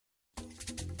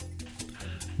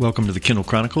Welcome to the Kindle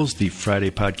Chronicles, the Friday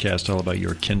podcast all about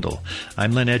your Kindle.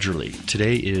 I'm Len Edgerly.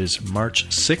 Today is March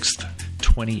 6th,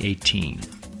 2018.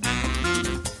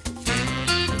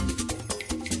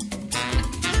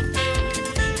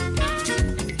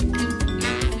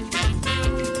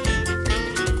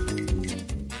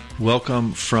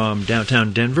 Welcome from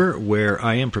downtown Denver, where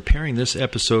I am preparing this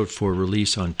episode for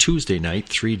release on Tuesday night,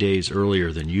 3 days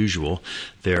earlier than usual.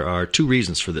 There are two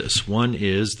reasons for this. One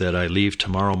is that I leave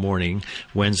tomorrow morning,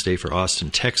 Wednesday, for Austin,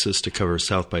 Texas to cover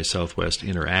South by Southwest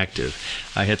Interactive.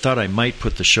 I had thought I might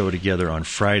put the show together on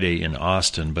Friday in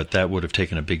Austin, but that would have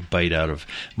taken a big bite out of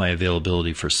my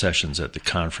availability for sessions at the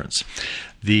conference.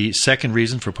 The second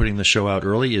reason for putting the show out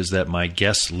early is that my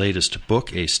guest's latest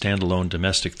book, a standalone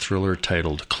domestic thriller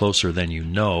titled Closer Than You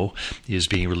Know, is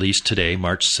being released today,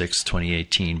 March 6,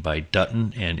 2018, by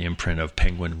Dutton and imprint of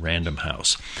Penguin Random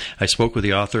House. I spoke with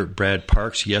the author, Brad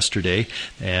Parks, yesterday,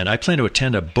 and I plan to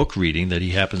attend a book reading that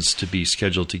he happens to be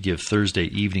scheduled to give Thursday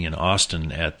evening in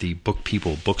Austin at the Book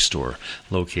People bookstore,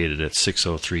 located at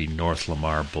 603 North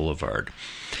Lamar Boulevard.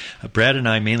 Brad and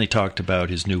I mainly talked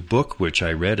about his new book, which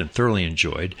I read and thoroughly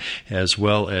enjoyed, as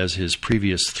well as his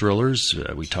previous thrillers.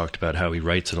 We talked about how he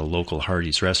writes at a local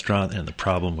Hardee's restaurant and the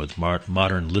problem with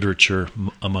modern literature,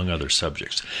 among other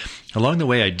subjects. Along the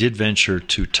way, I did venture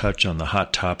to touch on the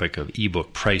hot topic of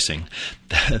ebook pricing.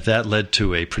 That led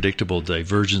to a predictable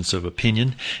divergence of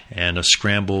opinion and a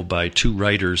scramble by two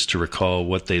writers to recall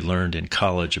what they learned in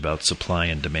college about supply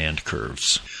and demand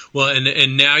curves. Well,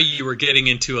 and now you are getting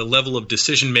into a level of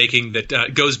decision-making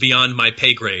that goes beyond my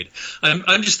pay grade.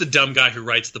 I'm just the dumb guy who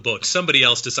writes the book. Somebody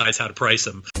else decides how to price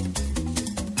them.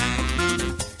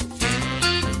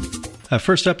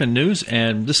 First up in news,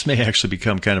 and this may actually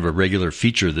become kind of a regular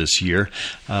feature this year,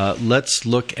 let's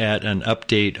look at an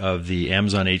update of the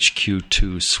Amazon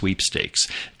HQ2 sweepstakes.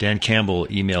 Dan Campbell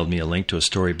emailed me a link to a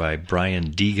story by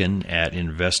Brian Deegan at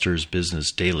Investors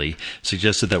Business Daily,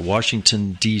 suggested that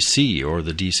Washington, D.C., or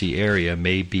the D.C. area,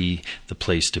 may be the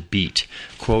place to beat.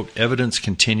 Quote, evidence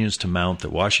continues to mount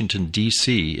that Washington,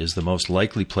 D.C. is the most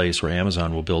likely place where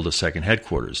Amazon will build a second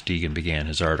headquarters, Deegan began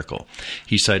his article.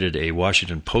 He cited a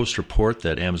Washington Post report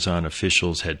that Amazon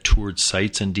officials had toured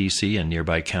sites in D.C. and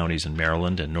nearby counties in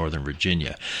Maryland and Northern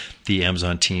Virginia. The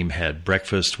Amazon team had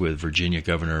breakfast with Virginia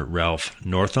Governor Ralph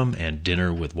Northam and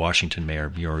dinner with Washington Mayor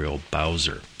Muriel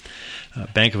Bowser.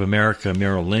 Bank of America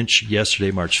Merrill Lynch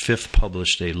yesterday, March 5th,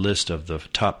 published a list of the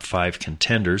top 5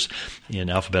 contenders. In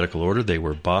alphabetical order, they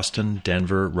were Boston,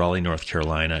 Denver, Raleigh, North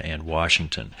Carolina, and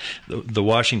Washington. The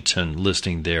Washington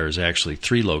listing there is actually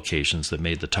 3 locations that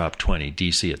made the top 20,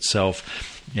 D.C.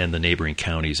 itself and the neighboring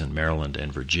counties in Maryland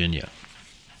and Virginia.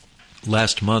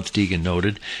 Last month, Deegan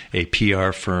noted, a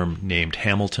PR firm named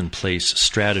Hamilton Place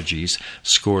Strategies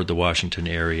scored the Washington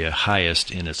area highest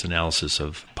in its analysis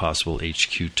of possible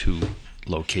HQ2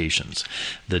 locations.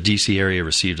 The D.C. area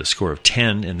received a score of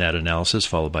 10 in that analysis,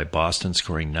 followed by Boston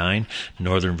scoring 9,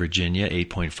 Northern Virginia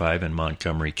 8.5, and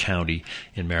Montgomery County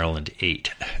in Maryland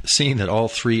 8. Seeing that all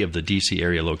 3 of the D.C.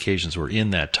 area locations were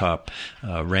in that top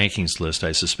rankings list,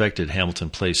 I suspected Hamilton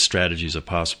Place Strategies a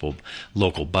possible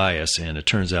local bias, and it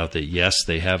turns out that yes,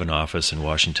 they have an office in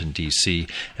Washington, D.C.,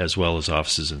 as well as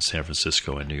offices in San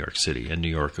Francisco and New York City. And New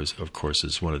York, of course,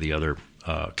 is one of the other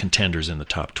contenders in the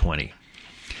top 20.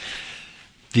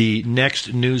 The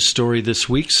next news story this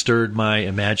week stirred my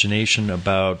imagination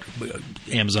about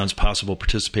Amazon's possible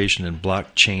participation in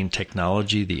blockchain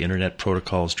technology, the internet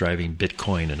protocols driving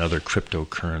Bitcoin and other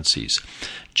cryptocurrencies.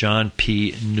 John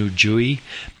P. Nujui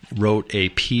wrote a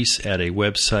piece at a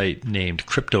website named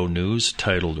Crypto News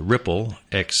titled Ripple,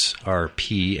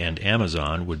 XRP, and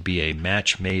Amazon would be a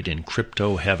match made in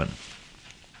crypto heaven.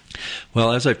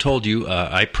 Well, as I've told you,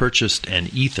 I purchased an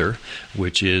Ether,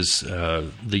 which is the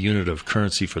unit of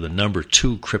currency for the number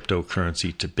 2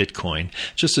 cryptocurrency to Bitcoin,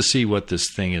 just to see what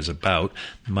this thing is about.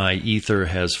 My Ether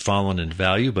has fallen in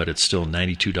value, but it's still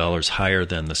 $92 higher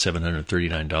than the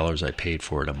 $739 I paid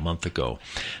for it a month ago.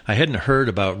 I hadn't heard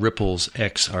about Ripple's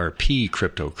XRP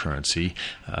cryptocurrency,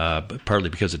 partly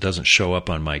because it doesn't show up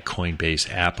on my Coinbase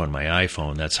app on my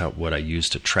iPhone. That's what I use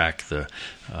to track the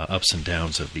ups and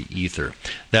downs of the Ether.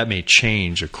 That may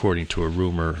change according to a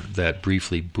rumor that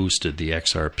briefly boosted the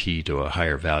XRP to a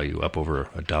higher value, up over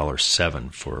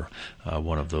 $1.07 for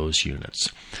one of those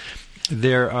units.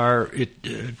 There are,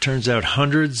 it turns out,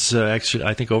 hundreds, actually,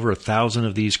 I think over 1,000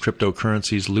 of these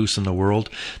cryptocurrencies loose in the world,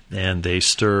 and they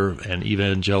stir an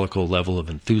evangelical level of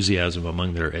enthusiasm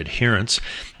among their adherents.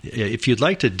 If you'd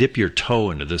like to dip your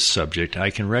toe into this subject,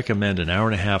 I can recommend an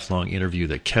hour-and-a-half-long interview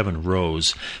that Kevin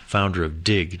Rose, founder of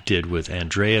Dig, did with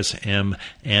Andreas M.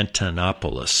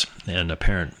 Antonopoulos, an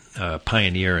apparent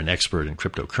pioneer and expert in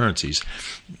cryptocurrencies.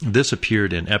 This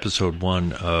appeared in episode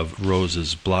 1 of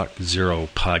Rose's Block Zero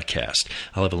podcast.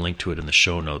 I'll have a link to it in the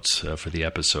show notes for the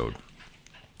episode.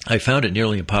 I found it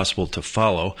nearly impossible to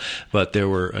follow, but there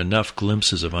were enough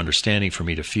glimpses of understanding for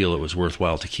me to feel it was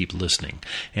worthwhile to keep listening.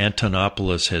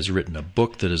 Antonopoulos has written a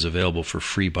book that is available for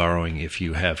free borrowing if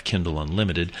you have Kindle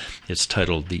Unlimited. It's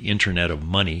titled The Internet of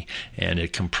Money, and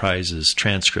it comprises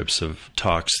transcripts of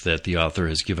talks that the author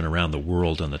has given around the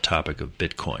world on the topic of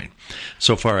Bitcoin.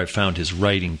 So far, I've found his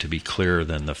writing to be clearer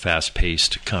than the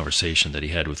fast-paced conversation that he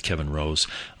had with Kevin Rose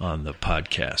on the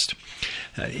podcast.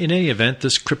 In any event,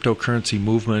 this cryptocurrency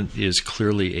movement is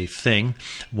clearly a thing.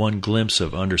 One glimpse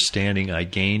of understanding I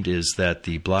gained is that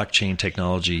the blockchain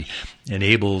technology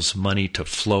enables money to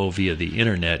flow via the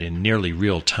internet in nearly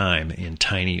real time in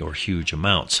tiny or huge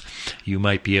amounts. You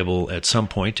might be able at some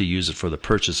point to use it for the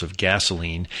purchase of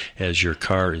gasoline as your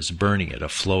car is burning it, a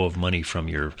flow of money from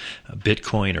your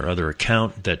Bitcoin or other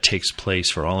account that takes place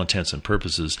for all intents and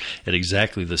purposes at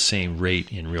exactly the same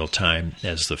rate in real time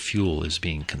as the fuel is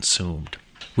being consumed.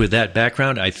 With that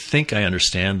background, I think I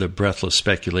understand the breathless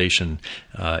speculation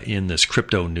in this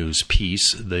crypto news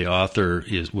piece. The author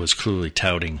was clearly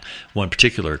touting one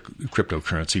particular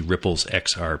cryptocurrency, Ripple's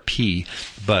XRP,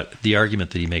 but the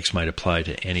argument that he makes might apply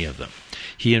to any of them.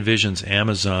 He envisions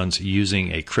Amazon's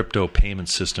using a crypto payment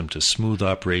system to smooth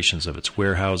operations of its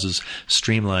warehouses,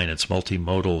 streamline its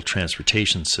multimodal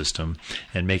transportation system,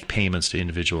 and make payments to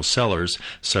individual sellers,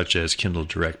 such as Kindle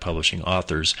Direct Publishing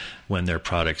authors, when their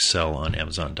products sell on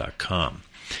Amazon.com.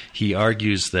 He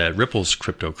argues that Ripple's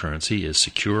cryptocurrency is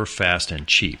secure, fast, and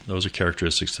cheap. Those are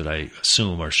characteristics that I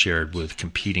assume are shared with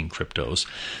competing cryptos,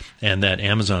 and that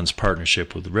Amazon's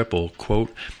partnership with Ripple,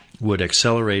 quote, would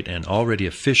accelerate an already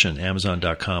efficient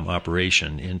Amazon.com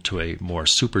operation into a more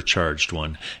supercharged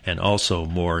one, and also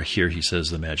more, here he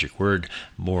says the magic word,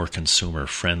 more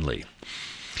consumer-friendly.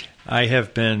 I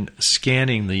have been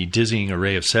scanning the dizzying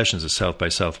array of sessions at South by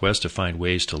Southwest to find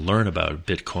ways to learn about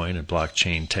Bitcoin and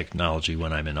blockchain technology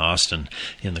when I'm in Austin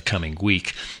in the coming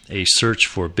week. A search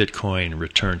for Bitcoin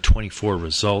returned 24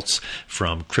 results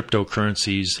from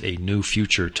cryptocurrencies, a new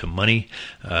future to money,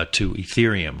 to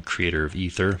Ethereum, creator of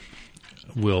Ether,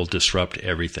 will disrupt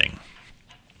everything.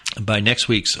 By next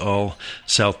week's All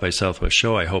South by Southwest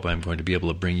show, I hope I'm going to be able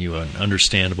to bring you an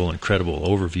understandable and credible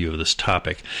overview of this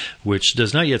topic, which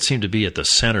does not yet seem to be at the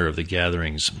center of the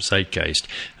gathering's zeitgeist.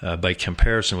 By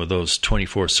comparison with those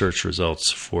 24 search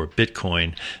results for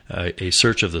Bitcoin, a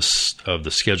search of the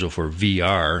schedule for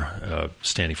VR,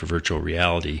 standing for virtual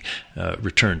reality,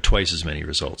 returned twice as many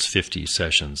results, 50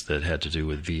 sessions that had to do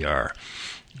with VR.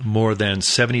 More than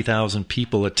 70,000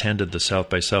 people attended the South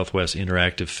by Southwest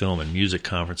Interactive Film and Music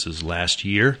Conferences last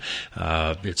year.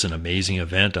 It's an amazing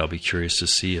event. I'll be curious to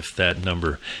see if that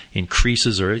number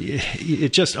increases, or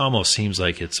it just almost seems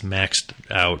like it's maxed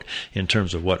out in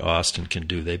terms of what Austin can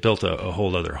do. They built a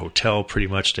whole other hotel pretty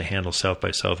much to handle South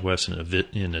by Southwest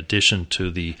in addition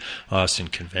to the Austin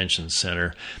Convention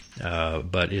Center.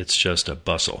 But it's just a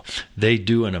bustle. They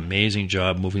do an amazing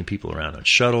job moving people around on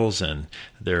shuttles, and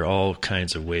there are all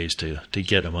kinds of ways to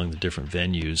get among the different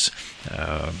venues.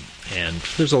 And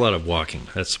there's a lot of walking.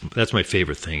 That's my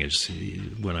favorite thing, is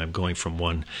when I'm going from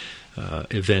one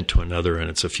event to another, and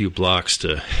it's a few blocks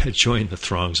to join the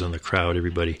throngs on the crowd,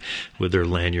 everybody with their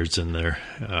lanyards and their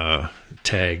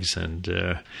tags,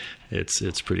 and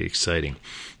it's pretty exciting.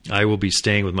 I will be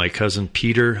staying with my cousin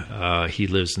Peter. He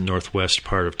lives in the northwest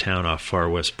part of town off Far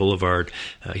West Boulevard.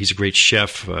 He's a great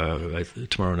chef.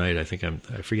 Tomorrow night, I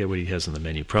forget what he has on the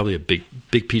menu. Probably a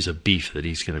big piece of beef that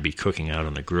he's going to be cooking out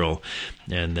on the grill.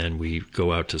 And then we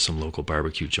go out to some local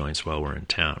barbecue joints while we're in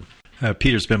town.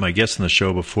 Peter's been my guest on the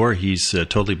show before. He's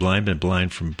totally blind, been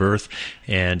blind from birth,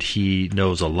 and he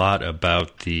knows a lot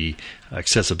about the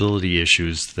accessibility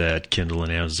issues that Kindle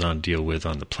and Amazon deal with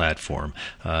on the platform,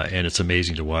 and it's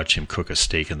amazing to watch him cook a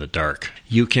steak in the dark.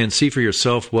 You can see for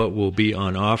yourself what will be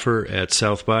on offer at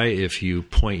South by if you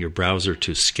point your browser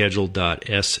to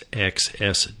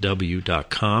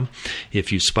schedule.sxsw.com.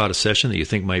 If you spot a session that you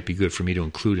think might be good for me to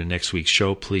include in next week's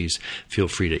show, please feel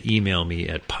free to email me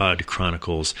at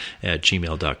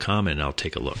podchronicles@gmail.com, and I'll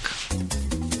take a look.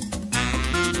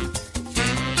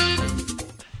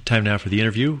 Time now for the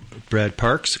interview. Brad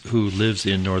Parks, who lives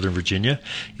in Northern Virginia,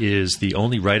 is the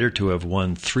only writer to have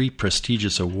won 3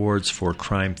 prestigious awards for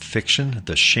crime fiction,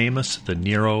 the Seamus, the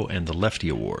Nero, and the Lefty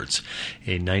Awards.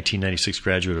 A 1996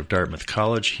 graduate of Dartmouth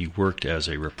College, he worked as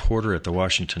a reporter at the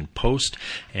Washington Post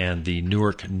and the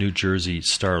Newark, New Jersey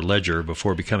Star-Ledger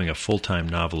before becoming a full-time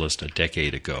novelist a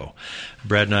decade ago.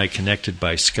 Brad and I connected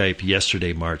by Skype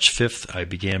yesterday, March 5th. I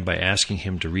began by asking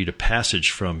him to read a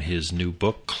passage from his new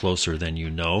book, Closer Than You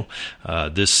Know.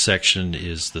 This section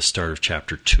is the start of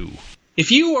Chapter 2.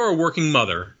 If you are a working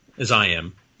mother, as I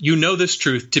am, you know this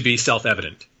truth to be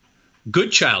self-evident. Good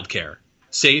childcare,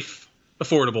 safe,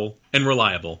 affordable, and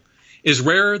reliable, is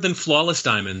rarer than flawless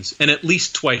diamonds and at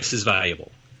least twice as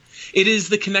valuable. It is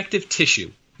the connective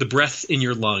tissue, the breath in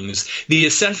your lungs, the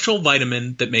essential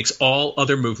vitamin that makes all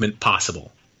other movement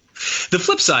possible. The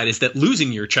flip side is that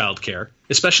losing your childcare,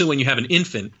 especially when you have an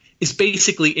infant, is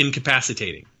basically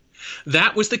incapacitating.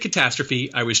 That was the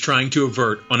catastrophe I was trying to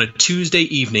avert on a Tuesday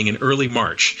evening in early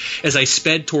March as I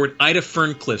sped toward Ida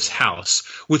Ferncliffe's house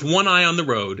with one eye on the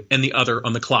road and the other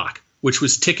on the clock, which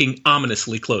was ticking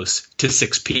ominously close to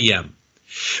 6 p.m.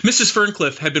 Mrs.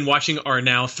 Ferncliffe had been watching our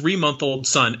now 3-month-old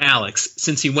son, Alex,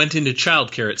 since he went into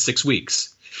childcare at 6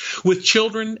 weeks. With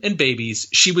children and babies,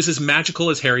 she was as magical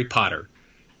as Harry Potter,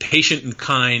 patient and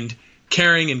kind,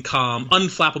 caring and calm,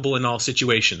 unflappable in all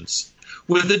situations.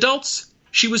 With adults,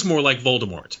 she was more like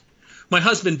Voldemort. My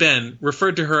husband, Ben,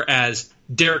 referred to her as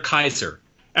Der Kaiser,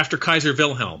 after Kaiser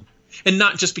Wilhelm, and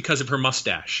not just because of her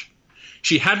mustache.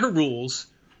 She had her rules,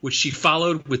 which she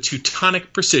followed with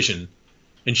Teutonic precision,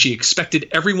 and she expected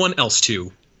everyone else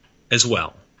to as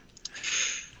well.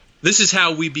 This is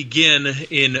how we begin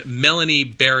in Melanie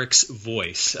Barrick's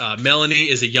voice. Melanie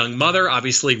is a young mother,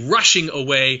 obviously rushing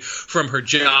away from her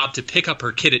job to pick up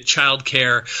her kid at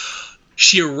childcare.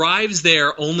 She arrives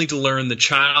there only to learn the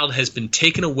child has been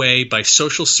taken away by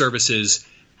social services,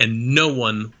 and no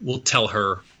one will tell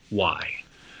her why.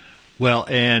 Well,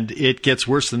 and it gets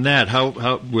worse than that.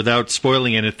 How without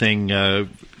spoiling anything,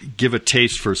 give a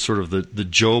taste for sort of the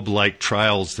Job-like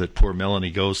trials that poor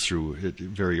Melanie goes through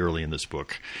very early in this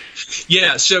book.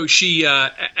 Yeah, so she,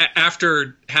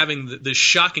 after having the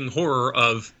shocking horror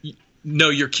of, no,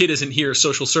 your kid isn't here,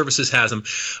 social services has him,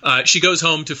 she goes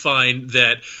home to find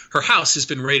that her house has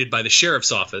been raided by the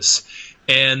sheriff's office,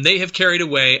 and they have carried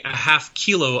away a half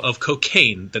kilo of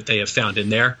cocaine that they have found in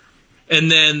there. And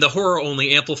then the horror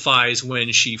only amplifies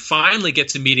when she finally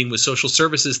gets a meeting with social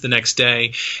services the next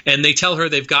day, and they tell her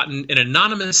they've gotten an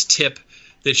anonymous tip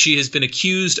that she has been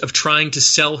accused of trying to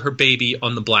sell her baby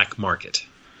on the black market.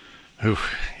 Ooh,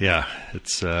 yeah,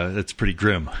 it's pretty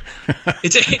grim.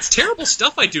 It's terrible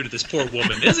stuff I do to this poor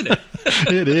woman, isn't it?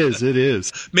 It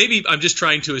is. Maybe I'm just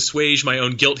trying to assuage my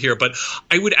own guilt here, but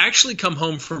I would actually come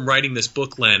home from writing this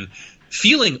book, Len,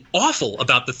 feeling awful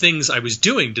about the things I was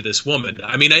doing to this woman.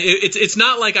 I mean, it's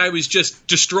not like I was just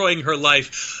destroying her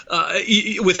life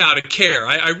without a care.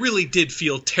 I really did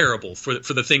feel terrible for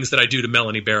the things that I do to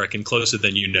Melanie Barrick in Closer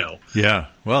Than You Know. Yeah,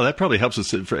 well, that probably helps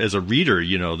us as a reader.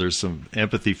 You know, there's some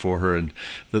empathy for her, and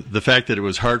the fact that it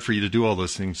was hard for you to do all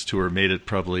those things to her made it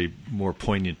probably more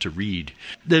poignant to read.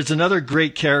 There's another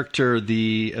great character,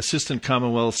 the Assistant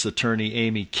Commonwealth's Attorney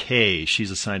Amy Kay.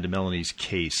 She's assigned to Melanie's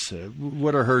case.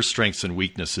 What are her strengths and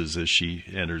weaknesses as she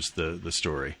enters the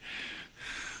story?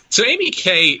 So Amy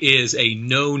Kay is a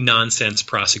no-nonsense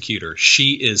prosecutor.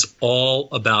 She is all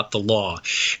about the law.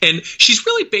 And she's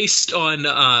really based on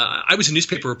I was a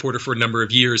newspaper reporter for a number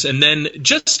of years and then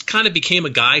just kind of became a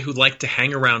guy who liked to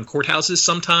hang around courthouses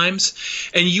sometimes.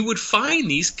 And you would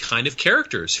find these kind of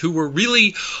characters who were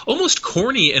really almost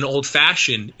corny and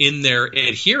old-fashioned in their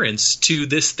adherence to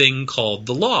this thing called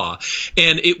the law.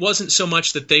 And it wasn't so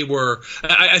much that they were –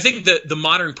 I think that the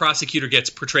modern prosecutor gets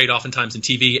portrayed oftentimes in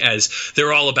TV as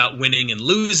they're all about winning and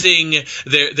losing.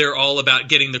 They're all about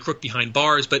getting the crook behind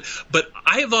bars. But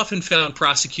I have often found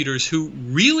prosecutors who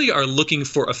really are looking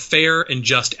for a fair and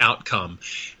just outcome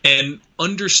and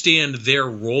understand their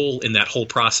role in that whole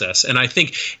process. And I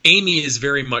think Amy is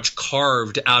very much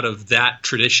carved out of that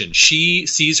tradition. She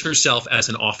sees herself as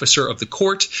an officer of the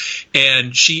court,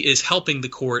 and she is helping the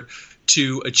court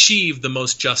to achieve the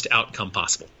most just outcome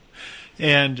possible.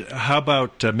 And how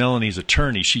about Melanie's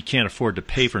attorney? She can't afford to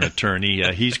pay for an attorney.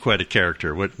 He's quite a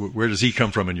character. Where does he come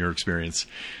from in your experience?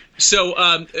 So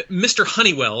Mr.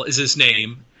 Honeywell is his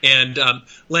name. And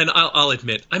Len, I'll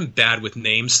admit, I'm bad with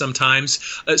names sometimes.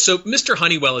 So Mr.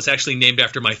 Honeywell is actually named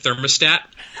after my thermostat.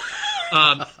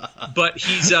 But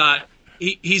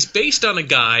he's based on a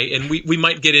guy, and we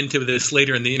might get into this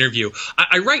later in the interview.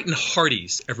 I write in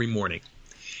Hardee's every morning.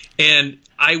 And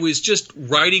I was just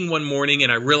writing one morning,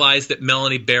 and I realized that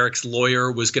Melanie Barrick's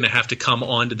lawyer was going to have to come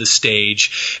onto the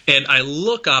stage. And I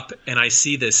look up, and I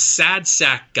see this sad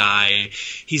sack guy.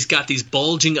 He's got these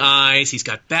bulging eyes. He's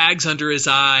got bags under his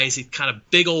eyes. He's kind of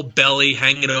big old belly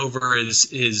hanging over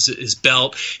his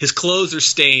belt. His clothes are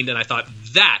stained, and I thought,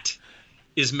 that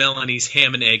is Melanie's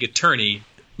ham and egg attorney,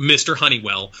 Mr.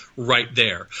 Honeywell, right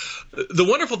there. The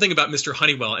wonderful thing about Mr.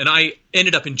 Honeywell, and I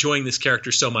ended up enjoying this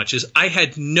character so much, is I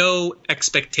had no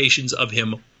expectations of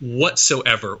him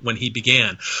whatsoever when he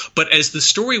began. But as the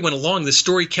story went along, the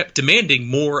story kept demanding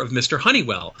more of Mr.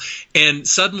 Honeywell. And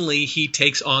suddenly he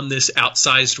takes on this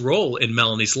outsized role in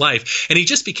Melanie's life. And he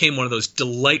just became one of those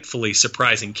delightfully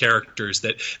surprising characters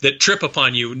that trip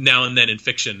upon you now and then in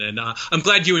fiction. And I'm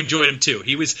glad you enjoyed him too.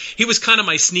 He was kind of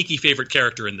my sneaky favorite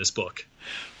character in this book.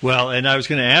 Well, and I was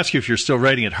going to ask you if you're still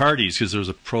writing at Hardee's, because there was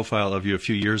a profile of you a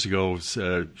few years ago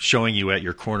showing you at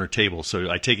your corner table.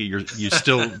 So I take it you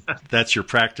still that's your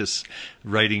practice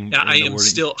writing. Yeah, I am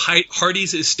still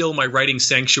Hardee's is still my writing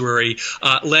sanctuary.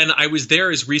 Len, I was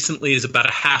there as recently as about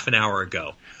a half an hour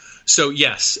ago. So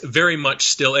yes, very much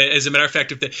still. As a matter of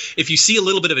fact, if you see a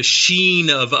little bit of a sheen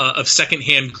of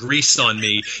secondhand grease on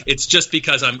me, it's just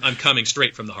because I'm coming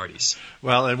straight from the Hardee's.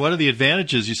 Well, and one of the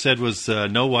advantages you said was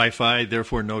no Wi-Fi,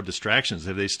 therefore no distractions.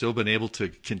 Have they still been able to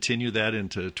continue that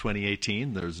into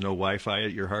 2018? There's no Wi-Fi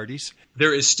at your Hardee's?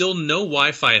 There is still no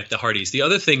Wi-Fi at the Hardee's. The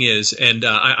other thing is, and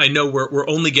I know we're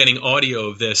only getting audio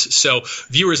of this, so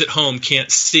viewers at home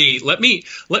can't see. Let me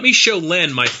show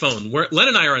Len my phone. Len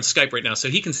and I are on Skype right now, so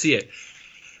he can see it.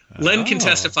 Len can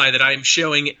testify that I'm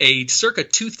showing a circa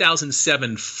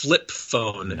 2007 flip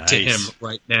phone to him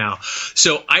right now.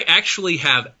 So I actually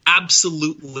have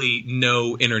absolutely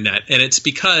no internet. And it's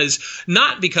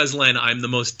not because, Len, I'm the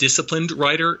most disciplined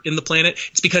writer in the planet.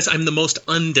 It's because I'm the most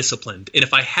undisciplined. And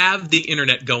if I have the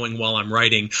internet going while I'm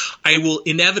writing, I will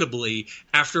inevitably,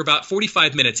 after about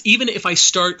 45 minutes, even if I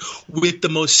start with the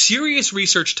most serious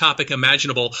research topic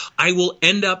imaginable, I will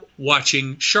end up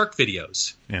watching shark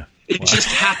videos. Yeah. It just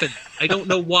happened. I don't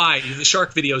know why. The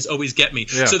shark videos always get me.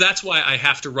 Yeah. So that's why I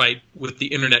have to write with the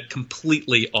internet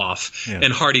completely off,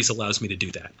 and Hardee's allows me to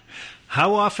do that.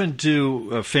 How often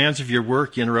do fans of your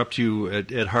work interrupt you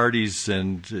at Hardee's,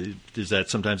 and is that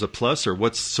sometimes a plus, or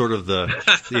what's sort of the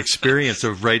experience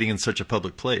of writing in such a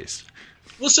public place?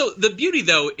 Well, so the beauty,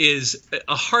 though, is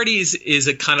a Hardee's is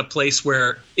a kind of place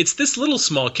where it's this little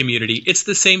small community. It's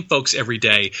the same folks every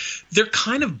day. They're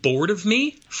kind of bored of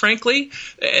me, frankly,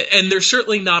 and they're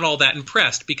certainly not all that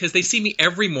impressed because they see me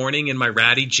every morning in my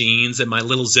ratty jeans and my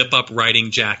little zip-up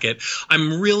writing jacket.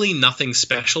 I'm really nothing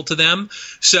special to them.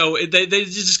 So they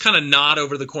just kind of nod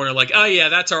over the corner like, oh, yeah,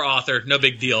 that's our author. No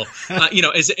big deal.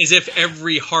 As if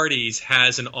every Hardee's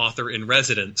has an author in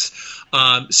residence.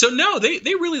 So, no, they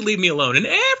really leave me alone.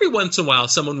 And every once in a while,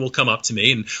 someone will come up to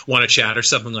me and want to chat or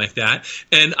something like that.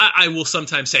 And I will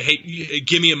sometimes say, hey,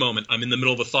 give me a moment. I'm in the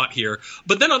middle of a thought here.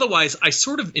 But then otherwise, I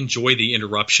sort of enjoy the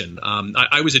interruption.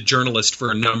 I was a journalist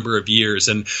for a number of years,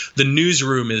 and the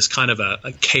newsroom is kind of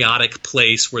a chaotic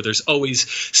place where there's always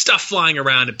stuff flying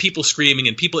around and people screaming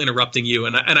and people interrupting you.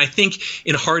 And I think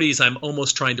in Hardee's, I'm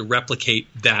almost trying to replicate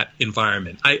that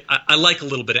environment. I like a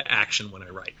little bit of action when I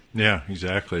write. Yeah,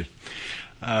 exactly.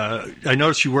 I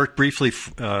noticed you worked briefly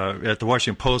at the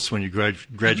Washington Post when you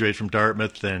graduated from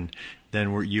Dartmouth, and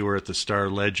then you were at the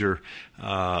Star-Ledger.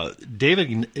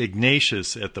 David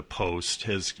Ignatius at the Post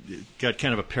has got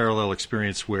kind of a parallel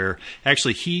experience where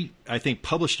actually he, I think,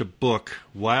 published a book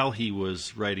while he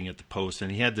was writing at the Post,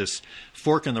 and he had this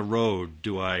fork in the road.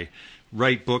 Do I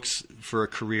write books for a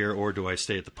career, or do I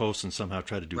stay at the Post and somehow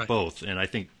try to do both? And I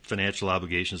think financial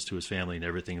obligations to his family and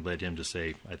everything led him to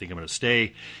say, I think I'm going to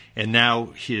stay. And now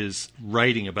his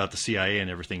writing about the CIA and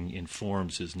everything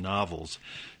informs his novels.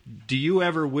 Do you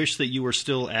ever wish that you were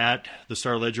still at the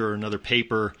Star-Ledger or another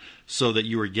paper so that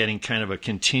you were getting kind of a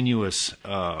continuous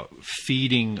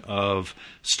feeding of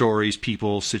stories,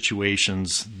 people,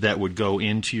 situations that would go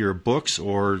into your books?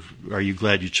 Or are you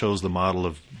glad you chose the model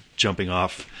of jumping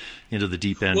off into the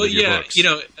deep end of your books?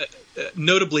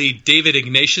 Notably, David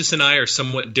Ignatius and I are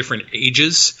somewhat different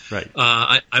ages. Right.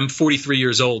 I'm 43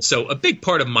 years old, so a big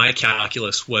part of my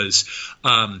calculus was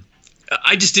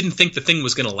I just didn't think the thing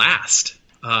was going to last.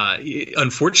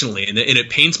 Unfortunately, and it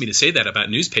pains me to say that about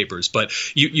newspapers, but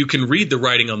you can read the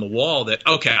writing on the wall that,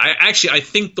 okay, I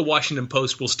think the Washington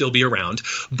Post will still be around,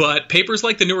 but papers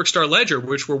like the Newark Star-Ledger,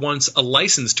 which were once a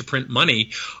license to print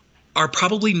money, are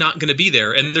probably not going to be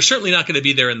there, and they're certainly not going to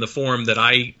be there in the form that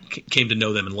I came to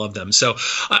know them and love them. So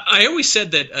I always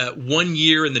said that 1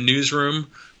 year in the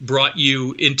newsroom brought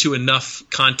you into enough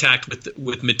contact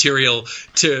with material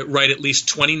to write at least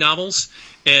 20 novels.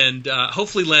 And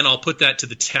hopefully, Len, I'll put that to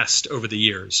the test over the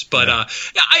years. But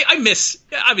I miss,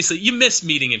 obviously, you miss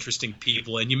meeting interesting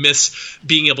people, and you miss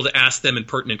being able to ask them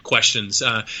impertinent questions.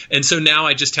 And so now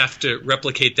I just have to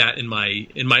replicate that in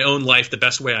my own life the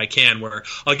best way I can, where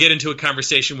I'll get into a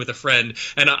conversation with a friend,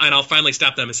 and I'll finally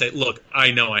stop them and say, look,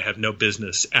 I know I have no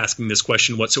business asking this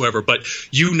question whatsoever, but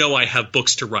you know I have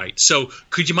books to write. So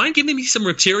could you mind giving me some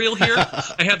material here?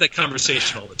 I have that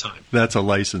conversation all the time. That's a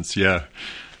license, yeah.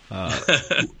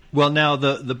 Well, now,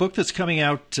 the book that's coming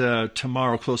out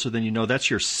tomorrow, Closer Than You Know, that's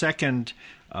your second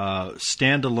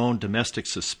standalone domestic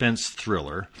suspense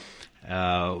thriller.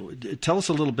 Tell us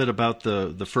a little bit about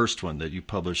the first one that you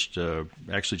published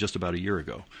actually just about a year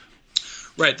ago.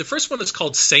 Right. The first one is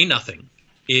called Say Nothing.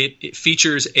 It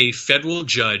features a federal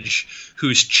judge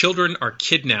whose children are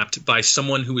kidnapped by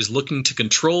someone who is looking to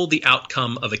control the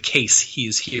outcome of a case he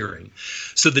is hearing.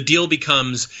 So the deal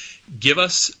becomes, give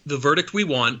us the verdict we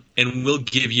want, and we'll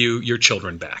give you your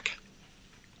children back.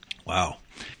 Wow.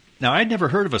 Now, I'd never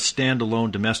heard of a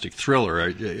standalone domestic thriller.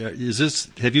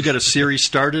 Have you got a series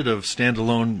started of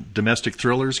standalone domestic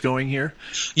thrillers going here?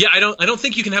 Yeah, I don't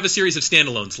think you can have a series of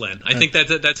standalones, Len. I think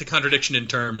that's a contradiction in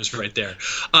terms right there.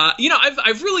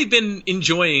 I've really been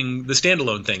enjoying the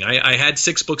standalone thing. I had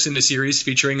 6 books in the series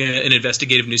featuring an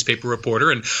investigative newspaper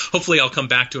reporter, and hopefully I'll come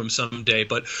back to him someday.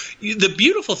 But the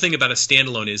beautiful thing about a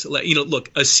standalone is, look,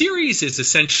 a series is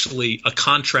essentially a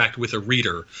contract with a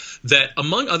reader that,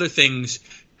 among other things,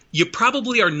 you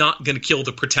probably are not going to kill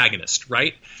the protagonist,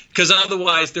 right? Because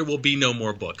otherwise there will be no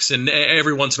more books. And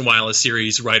every once in a while a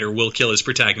series writer will kill his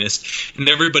protagonist, and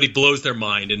everybody blows their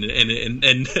mind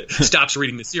and stops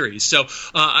reading the series. So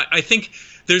I think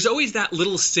there's always that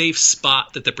little safe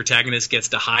spot that the protagonist gets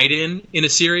to hide in a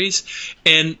series,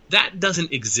 and that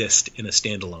doesn't exist in a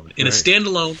standalone. In a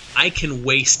standalone, I can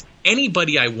waste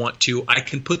anybody I want to. I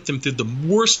can put them through the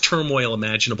worst turmoil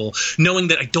imaginable, knowing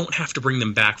that I don't have to bring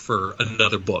them back for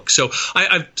another book. So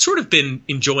I've sort of been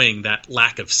enjoying that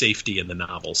lack of safety in the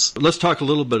novels. Let's talk a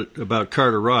little bit about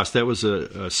Carter Ross. That was a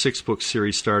 6-book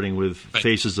series starting with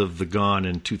Faces of the Gone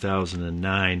in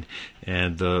 2009,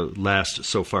 and the last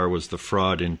so far was The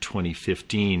Fraud in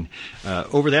 2015.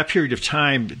 Over that period of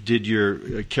time, did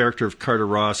your character of Carter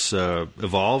Ross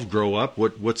evolve, grow up?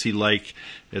 What's he like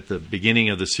at the beginning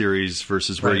of the series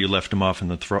versus where you left him off in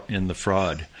the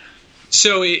Fraud?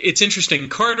 So it's interesting.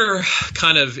 Carter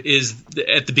kind of is,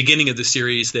 at the beginning of the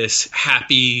series, this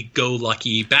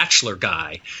happy-go-lucky bachelor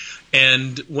guy.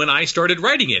 And when I started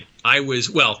writing it, I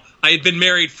had been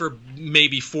married for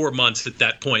maybe 4 months at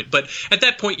that point. But at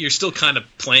that point, you're still kind of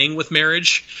playing with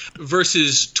marriage.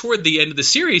 Versus toward the end of the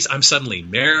series, I'm suddenly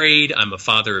married. I'm a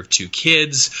father of 2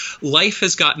 kids. Life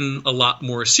has gotten a lot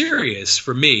more serious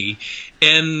for me.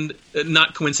 And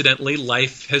not coincidentally,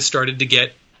 life has started to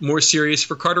get more serious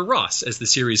for Carter Ross as the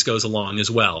series goes along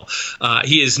as well.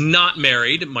 He is not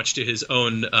married, much to his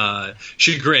own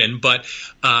chagrin, but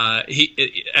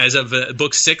he, as of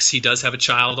book 6, he does have a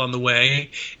child on the way.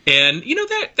 And,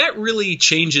 that really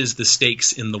changes the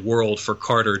stakes in the world for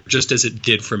Carter, just as it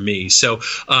did for me. So,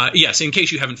 yes, in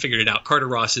case you haven't figured it out, Carter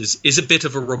Ross is a bit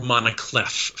of a Romana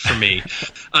Clef for me.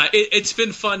 It's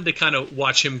been fun to kind of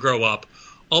watch him grow up,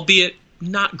 albeit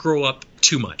not grow up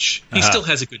too much. He still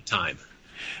has a good time.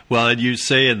 Well, and you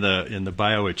say in the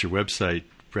bio at your website,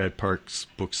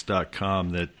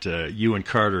 bradparksbooks.com, that you and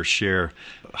Carter share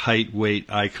height,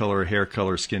 weight, eye color, hair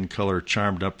color, skin color,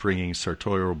 charmed upbringing,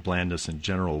 sartorial blandness, and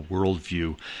general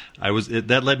worldview.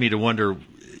 That led me to wonder,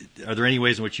 are there any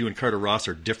ways in which you and Carter Ross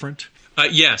are different?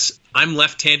 Yes. I'm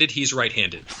left-handed. He's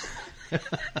right-handed.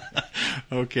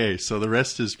 Okay, so the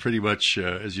rest is pretty much,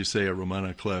 as you say, a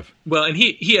Romana Clef. Well, and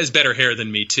he has better hair than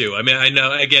me, too. I mean, I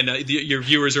know, again, your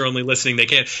viewers are only listening. They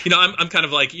can't, I'm kind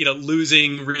of like,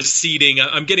 losing, receding.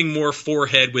 I'm getting more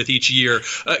forehead with each year.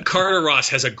 Carter Ross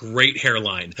has a great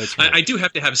hairline. That's right. I do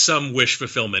have to have some wish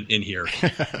fulfillment in here.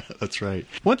 That's right.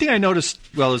 One thing I noticed,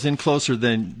 is in Closer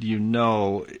Than You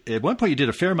Know, at one point you did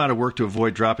a fair amount of work to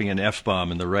avoid dropping an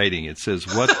F-bomb in the writing. It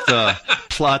says, what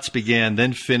plots began,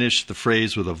 then finished the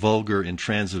phrase with a vulgar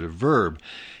intransitive verb.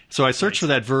 So I searched for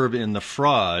that verb in The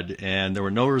Fraud, and there were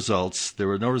no results. There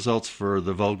were no results for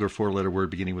the vulgar 4-letter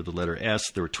word beginning with the letter S.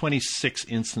 There were 26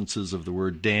 instances of the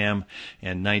word damn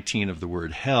and 19 of the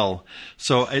word hell.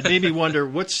 So it made me wonder,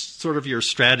 what's sort of your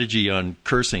strategy on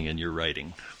cursing in your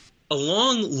writing? A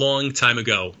long, long time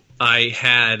ago, I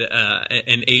had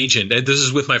an agent, this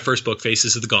is with my first book,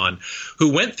 Faces of the Gone,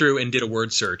 who went through and did a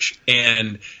word search.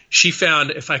 And she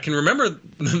found, if I can remember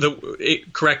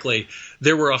correctly,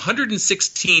 there were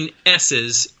 116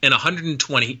 S's and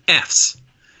 120 F's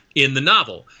in the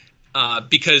novel.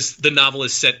 because the novel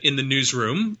is set in the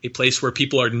newsroom, a place where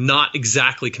people are not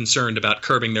exactly concerned about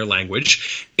curbing their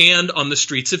language, and on the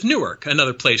streets of Newark,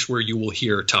 another place where you will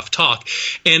hear tough talk.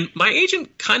 And my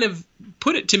agent kind of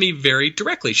put it to me very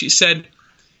directly. She said,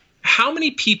 how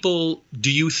many people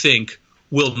do you think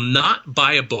will not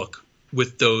buy a book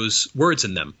with those words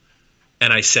in them?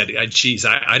 And I said, geez,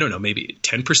 I don't know, maybe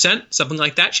 10%, something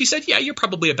like that. She said, yeah, you're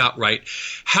probably about right.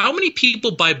 How many people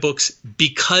buy books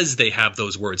because they have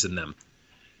those words in them?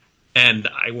 And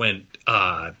I went,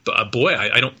 boy,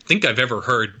 I don't think I've ever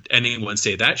heard anyone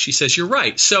say that. She says, you're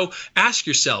right. So ask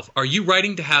yourself, are you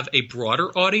writing to have a broader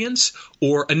audience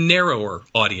or a narrower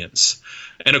audience?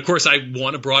 And of course, I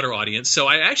want a broader audience. So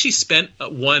I actually spent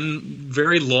one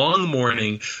very long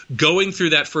morning going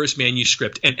through that first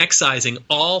manuscript and excising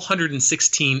all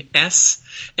 116 S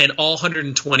and all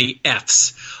 120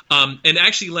 Fs. And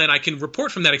actually, Len, I can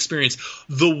report from that experience,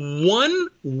 the one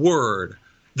word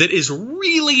that is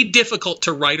really difficult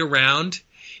to write around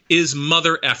is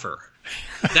mother effer.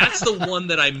 That's the one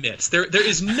that I miss. There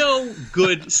is no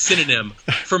good synonym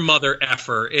for mother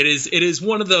effer. It is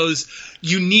one of those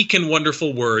unique and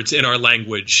wonderful words in our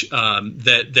language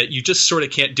that you just sort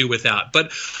of can't do without.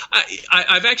 But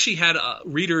I've actually had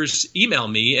readers email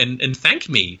me and thank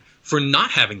me for not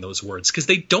having those words because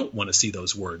they don't want to see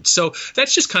those words. So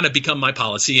that's just kind of become my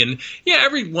policy. And yeah,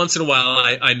 every once in a while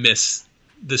I miss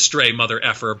the stray mother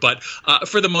effer. But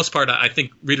for the most part, I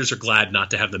think readers are glad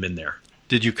not to have them in there.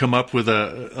 Did you come up with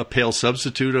a pale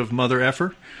substitute of mother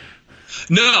effer?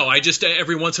 No, I just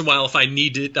every once in a while, if I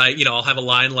need it, I'll have a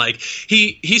line like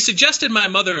he suggested my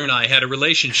mother and I had a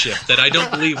relationship that I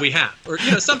don't believe we have, or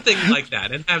something like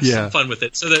that, and have some fun with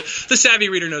it, so that the savvy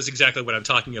reader knows exactly what I'm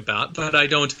talking about, but I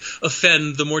don't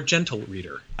offend the more gentle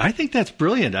reader. I think that's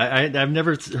brilliant. I've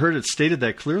never heard it stated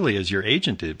that clearly as your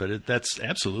agent did, but that's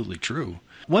absolutely true.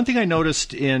 One thing I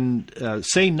noticed in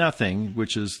Say Nothing,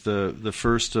 which is the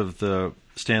first of the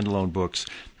standalone books,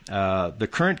 the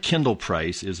current Kindle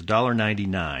price is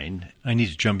 $1.99. I need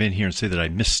to jump in here and say that I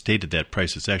misstated that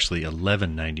price. It's actually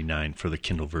 $11.99 for the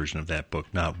Kindle version of that book,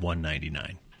 not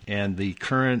 $1.99. And the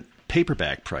current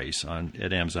paperback price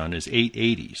at Amazon is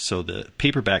 $8.80. So the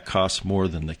paperback costs more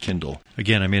than the Kindle.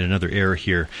 Again, I made another error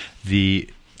here. The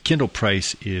Kindle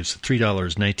price is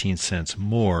 $3.19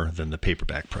 more than the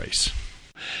paperback price.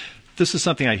 This is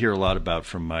something I hear a lot about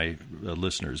from my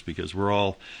listeners because we're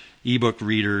all ebook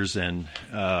readers, and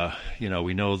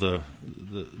we know the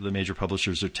major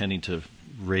publishers are tending to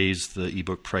raise the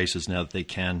ebook prices now that they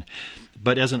can.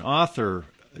 But as an author,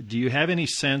 do you have any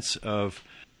sense of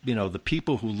the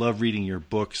people who love reading your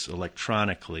books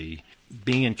electronically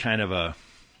being in kind of a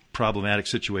problematic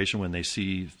situation when they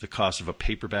see the cost of a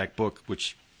paperback book,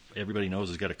 which everybody knows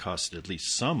has got to cost at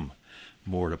least some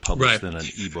more to publish than an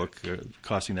ebook,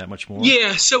 costing that much more?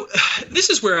 Yeah, so this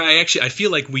is where I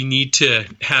feel like we need to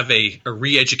have a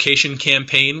re-education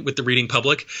campaign with the reading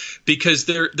public, because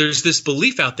there's this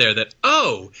belief out there that,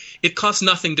 it costs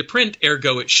nothing to print,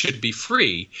 ergo it should be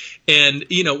free. And,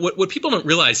 what people don't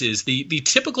realize is the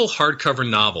typical hardcover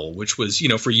novel, which was,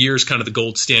 for years kind of the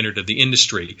gold standard of the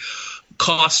industry,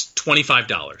 cost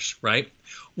 $25, right?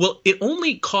 Well, it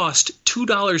only cost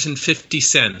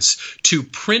 $2.50 to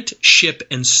print, ship,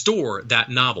 and store that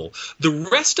novel. The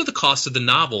rest of the cost of the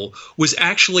novel was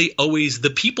actually always the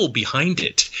people behind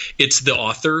it. It's the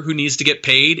author who needs to get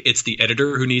paid. It's the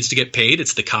editor who needs to get paid.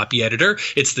 It's the copy editor.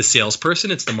 It's the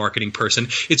salesperson. It's the marketing person.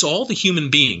 It's all the human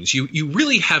beings. You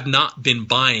really have not been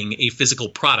buying a physical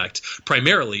product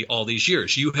primarily all these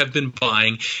years. You have been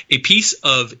buying a piece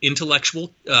of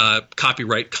intellectual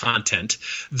copyright content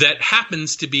that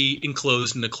happens to be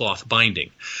enclosed in a cloth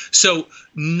binding. So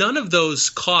none of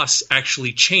those costs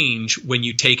actually change when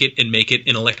you take it and make it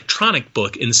an electronic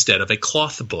book instead of a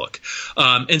cloth book.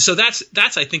 And so that's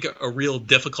I think a real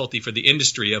difficulty for the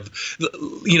industry of,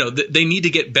 they need to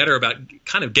get better about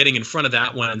kind of getting in front of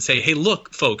that one and say, hey,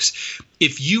 look, folks,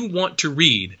 if you want to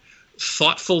read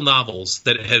thoughtful novels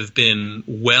that have been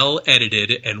well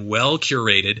edited and well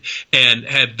curated and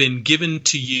have been given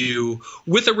to you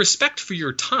with a respect for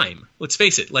your time. Let's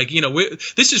face it,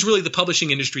 this is really the publishing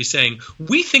industry saying,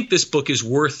 we think this book is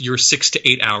worth your 6 to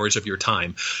 8 hours of your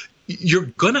time. You're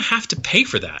going to have to pay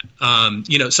for that.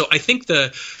 So I think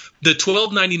the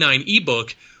 $12.99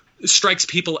 ebook strikes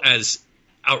people as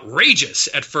outrageous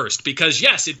at first because,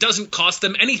 yes, it doesn't cost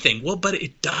them anything. Well, but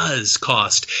it does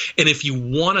cost. And if you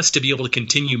want us to be able to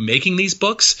continue making these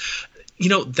books,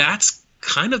 that's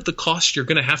kind of the cost you're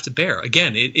going to have to bear.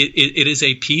 Again, it is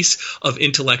a piece of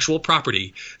intellectual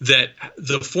property that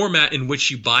the format in which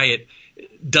you buy it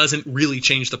doesn't really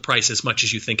change the price as much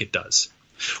as you think it does.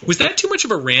 Was that too much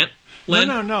of a rant?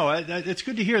 Len? No. It's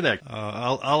good to hear that.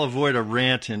 I'll avoid a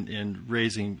rant in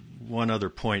raising one other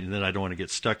point, and then I don't want to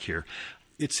get stuck here.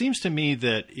 It seems to me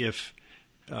that if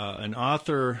an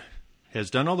author has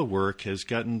done all the work, has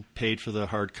gotten paid for the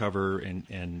hardcover,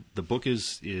 and the book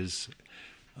is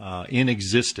in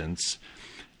existence,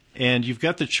 and you've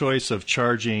got the choice of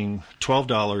charging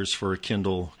 $12 for a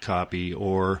Kindle copy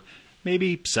or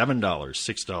maybe $7,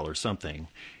 $6, something.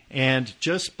 And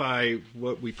just by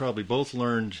what we probably both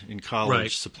learned in college,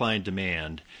 right, supply and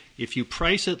demand, if you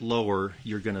price it lower,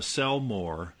 you're going to sell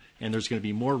more, and there's going to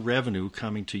be more revenue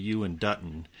coming to you and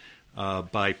Dutton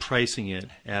by pricing it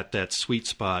at that sweet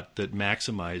spot that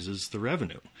maximizes the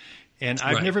revenue. And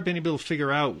I've never been able to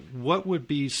figure out what would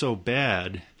be so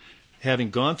bad,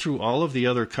 having gone through all of the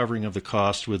other covering of the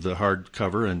cost with the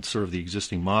hardcover and sort of the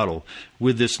existing model,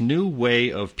 with this new way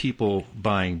of people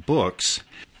buying books,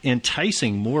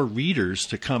 enticing more readers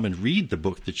to come and read the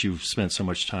book that you've spent so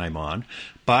much time on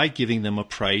by giving them a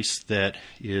price that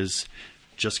is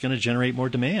just going to generate more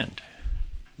demand.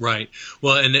 Right.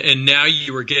 Well, and now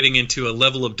you are getting into a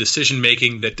level of decision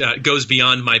making that goes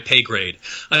beyond my pay grade.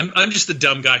 I'm just the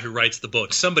dumb guy who writes the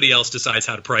book. Somebody else decides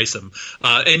how to price them.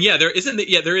 And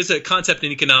there is a concept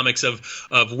in economics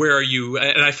of where are you,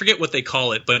 and I forget what they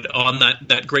call it, but on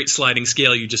that great sliding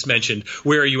scale you just mentioned,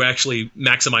 where are you actually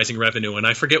maximizing revenue? And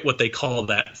I forget what they call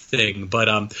that thing, but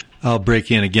I'll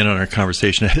break in again on our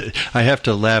conversation. I have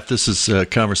to laugh. This is a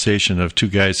conversation of two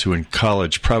guys who in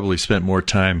college probably spent more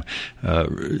time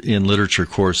in literature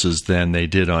courses than they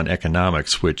did on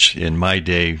economics, which in my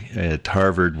day at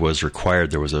Harvard was required.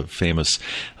 There was a famous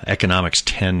Economics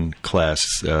 10 class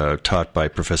taught by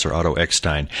Professor Otto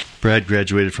Eckstein. Brad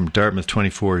graduated from Dartmouth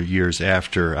 24 years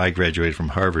after I graduated from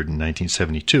Harvard in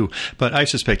 1972, but I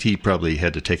suspect he probably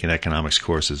had to take an economics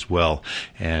course as well,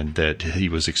 and that he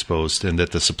was exposed, and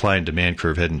that the supply and demand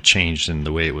curve hadn't changed in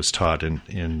the way it was taught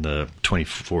in the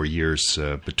 24 years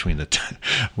between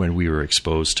when we were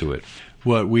exposed to it.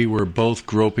 What we were both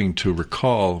groping to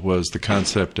recall was the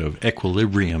concept of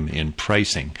equilibrium in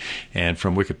pricing. And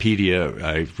from Wikipedia,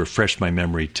 I refreshed my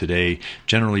memory today.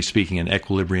 Generally speaking, an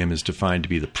equilibrium is defined to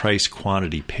be the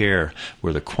price-quantity pair,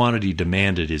 where the quantity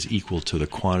demanded is equal to the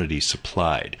quantity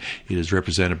supplied. It is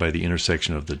represented by the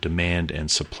intersection of the demand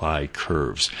and supply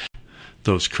curves.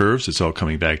 Those curves, it's all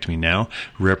coming back to me now,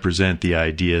 represent the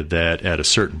idea that at a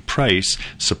certain price,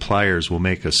 suppliers will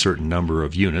make a certain number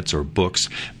of units or books,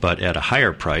 but at a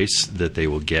higher price that they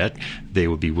will get, they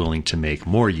will be willing to make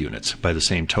more units. By the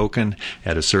same token,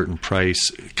 at a certain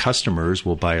price, customers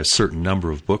will buy a certain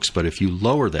number of books, but if you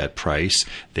lower that price,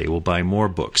 they will buy more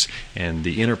books. And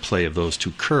the interplay of those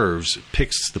two curves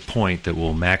picks the point that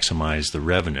will maximize the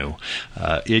revenue.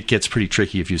 It gets pretty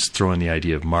tricky if you throw in the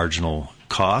idea of marginal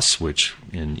costs, which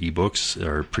in ebooks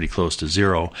are pretty close to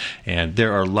zero, and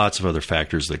there are lots of other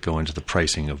factors that go into the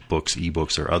pricing of books,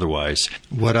 ebooks or otherwise.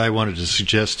 What I wanted to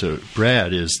suggest to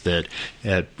Brad is that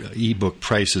at ebook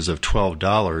prices of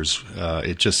 $12,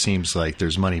 it just seems like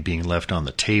there's money being left on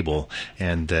the table,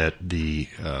 and that the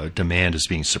demand is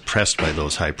being suppressed by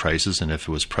those high prices. And if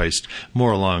it was priced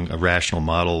more along a rational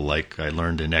model, like I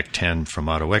learned in Ec 10 from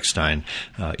Otto Eckstein,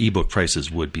 ebook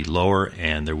prices would be lower,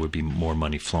 and there would be more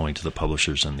money flowing to the publishers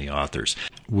and the authors.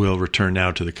 We'll return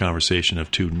now to the conversation of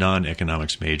two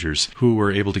non-economics majors who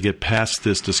were able to get past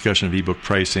this discussion of ebook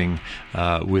pricing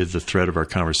with the thread of our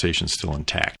conversation still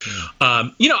intact.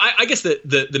 I guess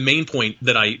the main point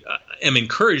that I am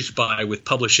encouraged by with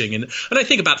publishing, and I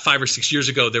think about 5 or 6 years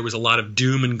ago there was a lot of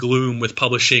doom and gloom with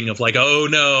publishing of like, oh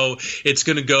no, it's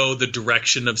going to go the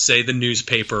direction of, say, the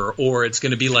newspaper, or it's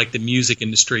going to be like the music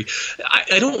industry.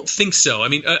 I don't think so. I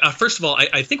mean, first of all,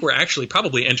 I think we're actually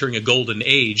probably entering a golden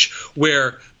age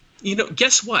where,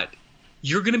 guess what?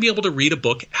 You're going to be able to read a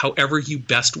book however you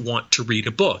best want to read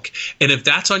a book. And if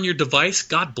that's on your device,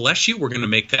 God bless you, we're going to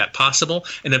make that possible.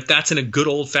 And if that's in a good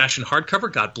old-fashioned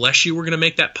hardcover, God bless you, we're going to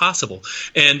make that possible.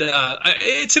 And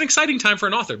it's an exciting time for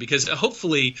an author, because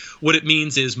hopefully what it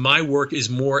means is my work is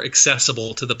more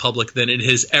accessible to the public than it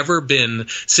has ever been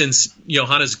since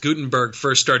Johannes Gutenberg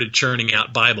first started churning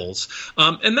out Bibles.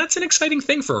 And that's an exciting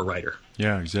thing for a writer.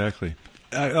 Yeah, exactly.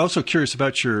 I'm also curious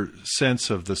about your sense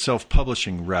of the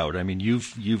self-publishing route. I mean,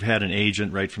 you've had an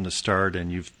agent right from the start,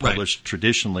 and you've published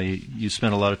traditionally. You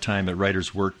spent a lot of time at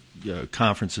writers' work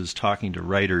conferences talking to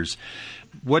writers.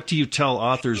 What do you tell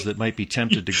authors that might be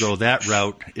tempted to go that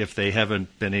route if they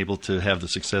haven't been able to have the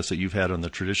success that you've had on the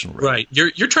traditional route? Right.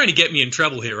 You're trying to get me in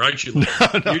trouble here, aren't you? No.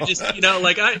 You're just, and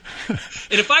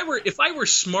if I were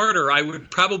smarter, I would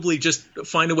probably just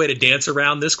find a way to dance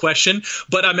around this question,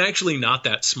 but I'm actually not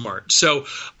that smart. So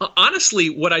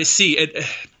honestly, what I see,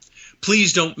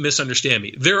 please don't misunderstand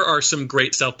me. There are some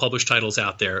great self-published titles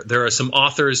out there. There are some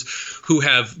authors who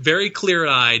have very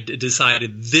clear-eyed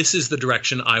decided this is the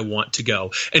direction I want to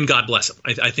go, and God bless them.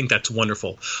 I think that's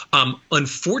wonderful.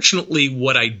 Unfortunately,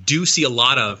 what I do see a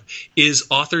lot of is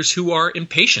authors who are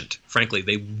impatient. Frankly,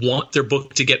 they want their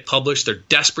book to get published. They're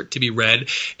desperate to be read,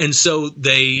 and so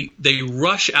they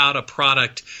rush out a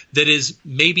product that is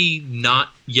maybe not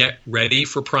yet ready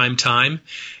for prime time.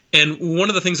 And one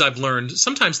of the things I've learned,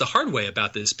 sometimes the hard way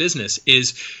about this business,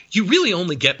 is you really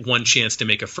only get one chance to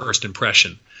make a first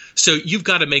impression. So you've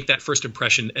got to make that first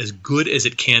impression as good as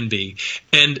it can be.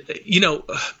 And,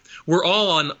 we're all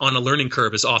on a learning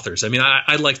curve as authors. I mean,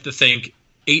 I like to think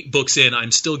 8 books in,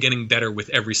 I'm still getting better with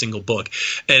every single book.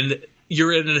 And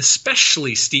you're in an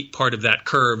especially steep part of that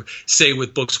curve, say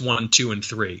with books 1, 2, and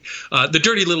 3. The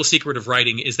dirty little secret of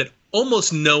writing is that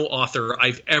almost no author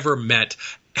I've ever met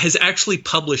has actually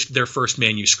published their first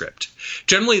manuscript.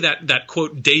 Generally, that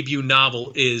quote debut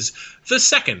novel is the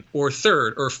second or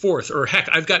third or fourth, or heck,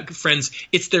 I've got friends,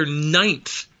 it's their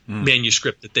 9th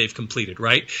manuscript that they've completed,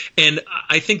 right? And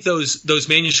I think those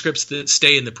manuscripts that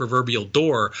stay in the proverbial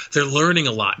door, they're learning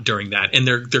a lot during that, and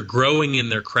they're growing in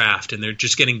their craft, and they're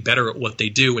just getting better at what they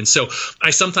do. And so I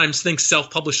sometimes think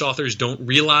self-published authors don't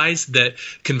realize that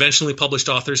conventionally published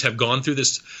authors have gone through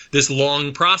this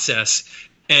long process,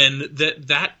 and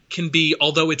that can be,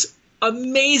 although it's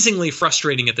amazingly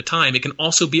frustrating at the time, it can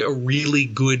also be a really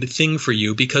good thing for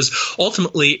you, because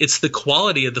ultimately it's the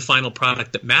quality of the final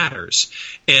product that matters.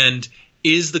 And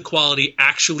is the quality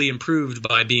actually improved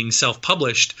by being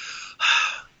self-published?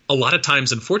 A lot of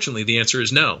times, unfortunately, the answer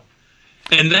is no.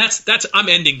 And that's I'm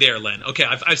ending there, Len. Okay,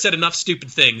 I've said enough stupid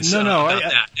things about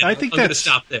that. I think I'm going to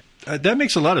stop there. That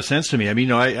makes a lot of sense to me. I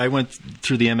mean, I went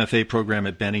through the MFA program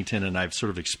at Bennington, and I've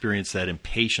sort of experienced that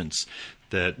impatience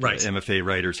that MFA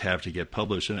writers have to get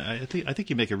published. And I think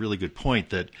you make a really good point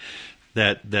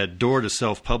that door to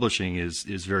self-publishing is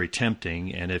very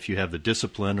tempting. And if you have the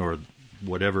discipline or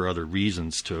whatever other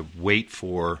reasons to wait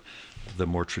for the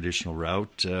more traditional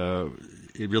route,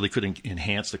 it really could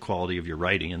enhance the quality of your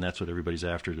writing, and that's what everybody's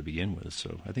after to begin with.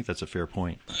 So I think that's a fair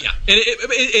point. Yeah, and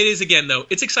it is, again, though,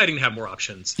 it's exciting to have more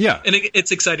options. Yeah. And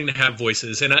it's exciting to have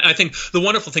voices. And I think the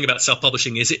wonderful thing about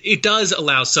self-publishing is it does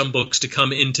allow some books to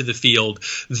come into the field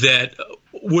that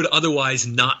would otherwise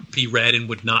not be read and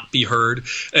would not be heard.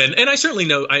 And I certainly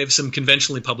know I have some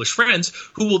conventionally published friends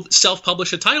who will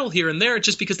self-publish a title here and there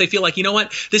just because they feel like, you know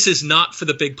what, this is not for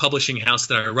the big publishing house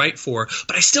that I write for,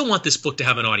 but I still want this book to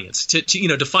have an audience,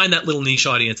 to find that little niche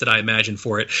audience that I imagine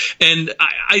for it. And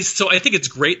so I think it's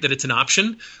great that it's an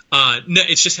option. No,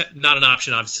 it's just not an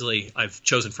option, obviously, I've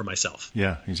chosen for myself.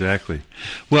 Yeah, exactly.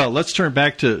 Well, let's turn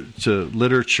back to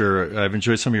literature. I've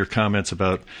enjoyed some of your comments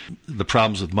about the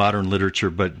problems with modern literature,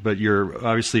 but you're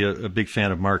obviously a big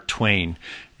fan of Mark Twain.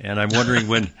 And I'm wondering,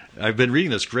 when I've been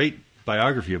reading this great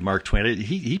biography of Mark Twain,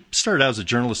 he started out as a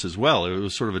journalist as well. It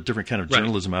was sort of a different kind of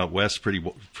journalism out west,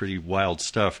 pretty wild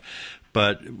stuff.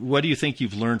 But what do you think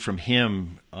you've learned from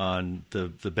him on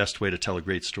the best way to tell a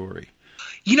great story?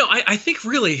 I think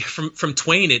really from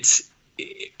Twain,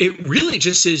 it really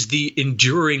just is the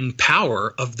enduring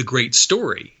power of the great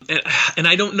story. And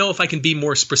I don't know if I can be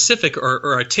more specific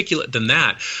or articulate than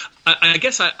that. I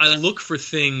guess I look for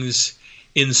things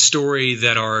in story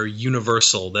that are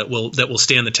universal, that will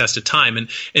stand the test of time.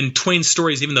 And Twain's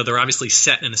stories, even though they're obviously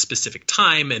set in a specific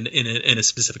time and in a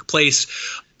specific place,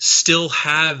 still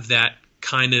have that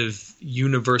kind of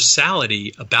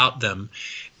universality about them.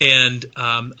 And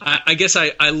I guess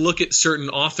I look at certain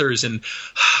authors and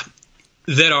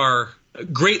that are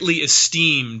greatly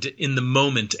esteemed in the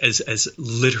moment as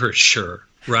literature,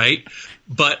 right?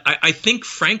 But I think,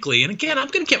 frankly, and again, I'm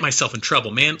going to get myself in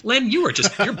trouble, man. Len, you're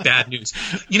bad news.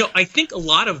 I think a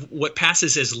lot of what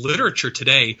passes as literature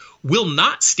today will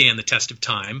not stand the test of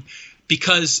time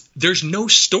because there's no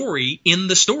story in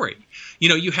the story.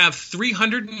 You have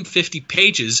 350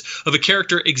 pages of a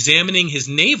character examining his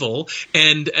navel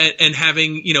and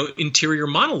having, interior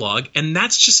monologue, and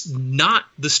that's just not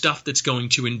the stuff that's going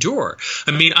to endure.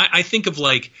 I mean, I think of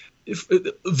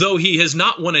though he has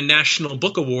not won a National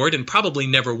Book Award and probably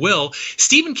never will,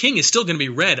 Stephen King is still going to be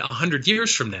read 100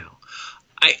 years from now.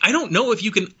 I don't know if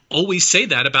you can always say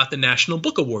that about the National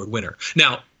Book Award winner.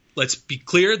 Now, let's be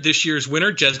clear, this year's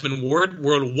winner, Jesmyn Ward,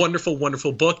 wrote a wonderful,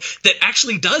 wonderful book that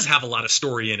actually does have a lot of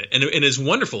story in it and is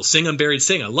wonderful. Sing Unburied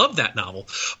Sing. I love that novel.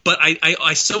 But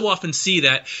I so often see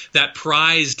that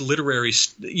prized literary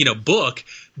book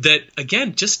that,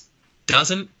 again, just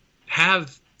doesn't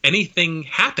have anything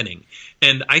happening.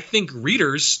 And I think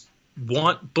readers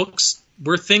want books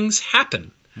where things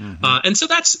happen. And so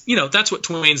that's what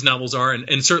Twain's novels are,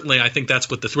 and certainly I think that's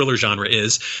what the thriller genre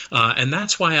is, and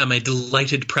that's why I'm a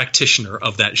delighted practitioner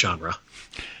of that genre.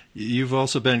 You've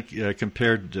also been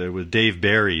compared with Dave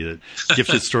Barry, the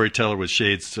gifted storyteller with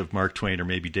shades of Mark Twain, or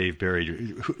maybe Dave Barry.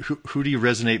 Who do you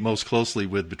resonate most closely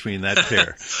with between that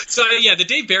pair? So, the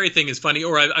Dave Barry thing is funny.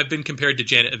 Or I've been compared to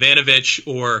Janet Ivanovich,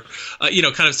 or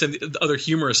kind of some other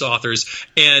humorous authors.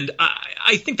 And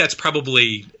I think that's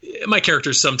probably my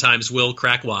characters sometimes will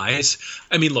crack wise.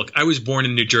 I mean, look, I was born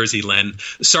in New Jersey, Len.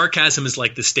 Sarcasm is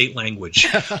like the state language.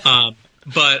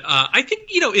 But I think,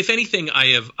 if anything,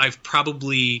 I've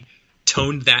probably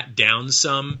toned that down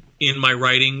some in my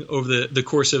writing over the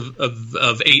course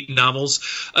of 8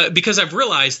 novels, because I've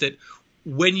realized that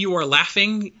when you are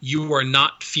laughing, you are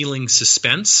not feeling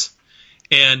suspense.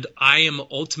 And I am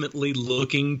ultimately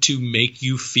looking to make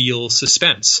you feel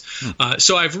suspense.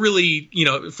 So I've really,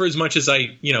 for as much as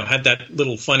I, had that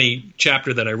little funny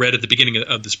chapter that I read at the beginning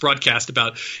of this broadcast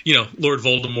about, Lord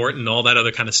Voldemort and all that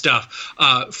other kind of stuff,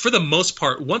 for the most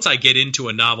part, once I get into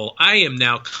a novel, I am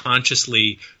now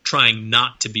consciously trying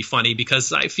not to be funny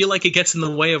because I feel like it gets in the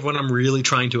way of what I'm really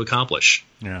trying to accomplish.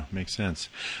 Yeah, makes sense.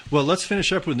 Well, let's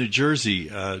finish up with New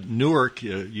Jersey. Newark,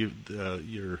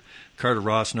 your Carter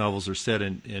Ross novels are set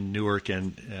in Newark,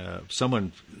 and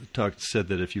someone said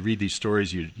that if you read these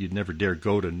stories, you'd never dare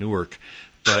go to Newark.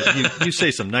 But you say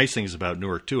some nice things about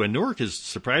Newark, too. And Newark is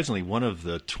surprisingly one of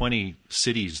the 20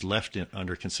 cities left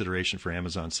under consideration for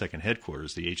Amazon's second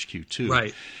headquarters, the HQ2.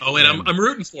 Right. Oh, and I'm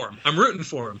rooting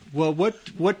for him. Well,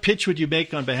 what pitch would you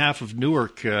make on behalf of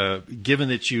Newark, given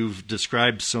that you've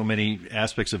described so many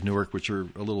aspects of Newark which are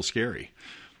a little scary?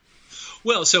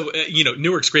 Well, so,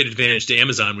 Newark's great advantage to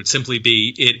Amazon would simply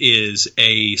be it is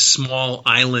a small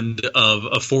island of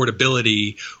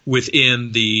affordability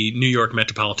within the New York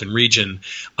metropolitan region.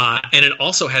 And it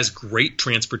also has great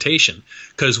transportation,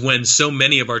 because when so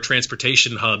many of our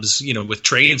transportation hubs, with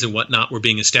trains and whatnot were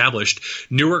being established,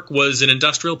 Newark was an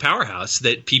industrial powerhouse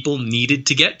that people needed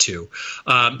to get to.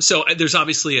 So there's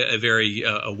obviously a very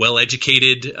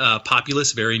well-educated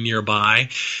populace very nearby.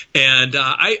 And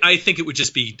I think it would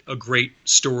just be a great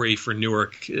story for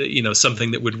Newark,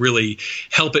 something that would really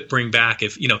help it bring back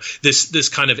if, this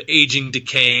kind of aging,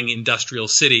 decaying industrial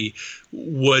city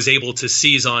was able to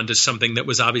seize on to something that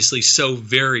was obviously so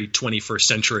very 21st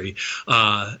century.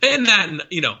 And that,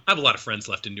 I have a lot of friends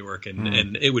left in Newark,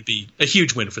 and it would be a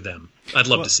huge win for them. I'd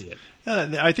love to see it.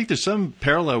 I think there's some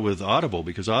parallel with Audible,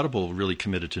 because Audible really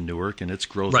committed to Newark, and its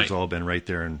growth has all been right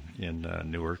there in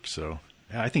Newark. So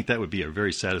I think that would be a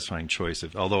very satisfying choice,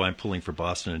 although I'm pulling for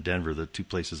Boston and Denver, the 2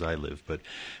 places I live. But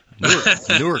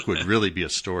Newark would really be a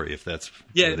story if that's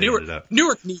where they ended up.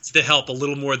 Newark needs the help a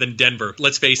little more than Denver,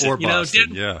 let's face it. Or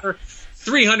Boston, Denver,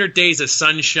 300 days of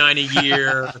sunshine a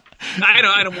year. I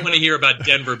don't want to hear about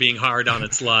Denver being hard on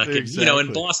its luck. Exactly. And,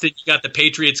 in Boston, you got the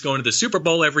Patriots going to the Super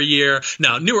Bowl every year.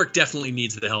 No, Newark definitely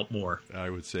needs the help more. I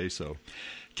would say so.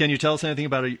 Can you tell us anything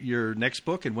about your next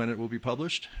book and when it will be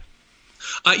published?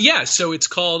 So it's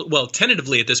called,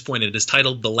 tentatively at this point, it is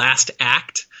titled The Last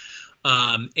Act.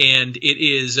 And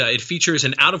it features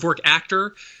an out-of-work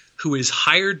actor who is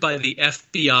hired by the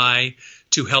FBI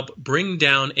to help bring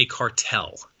down a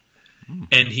cartel.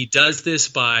 And he does this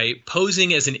by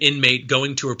posing as an inmate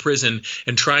going to a prison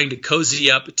and trying to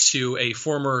cozy up to a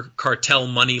former cartel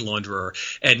money launderer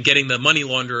and getting the money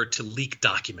launderer to leak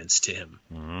documents to him.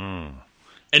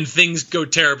 And things go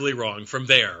terribly wrong from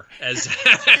there, as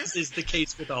is the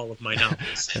case with all of my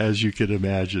novels. As you can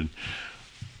imagine.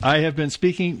 I have been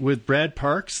speaking with Brad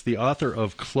Parks, the author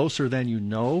of Closer Than You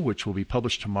Know, which will be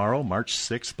published tomorrow, March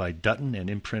 6th, by Dutton and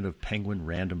imprint of Penguin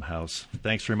Random House.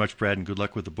 Thanks very much, Brad, and good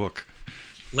luck with the book.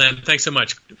 Len, thanks so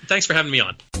much. Thanks for having me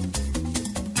on.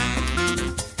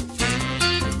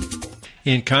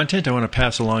 In content, I want to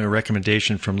pass along a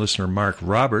recommendation from listener Mark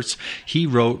Roberts. He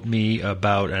wrote me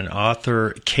about an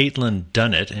author, Caitlin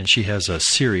Dunnett, and she has a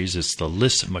series. It's the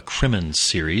Liz McCrimmon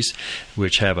series,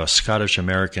 which have a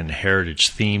Scottish-American heritage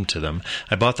theme to them.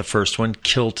 I bought the first one,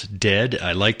 Kilt Dead.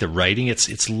 I like the writing.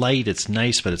 It's light, it's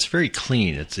nice, but it's very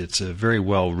clean. It's very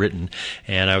well written,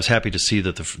 and I was happy to see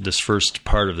that this first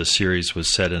part of the series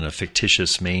was set in a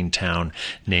fictitious Maine town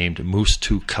named Moose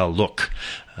to Kaluk.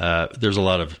 There's a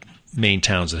lot of Maine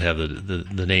towns that have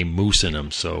the name Moose in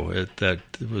them, so that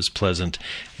was pleasant.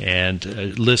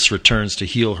 And Liz returns to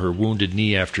heal her wounded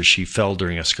knee after she fell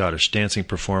during a Scottish dancing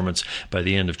performance. By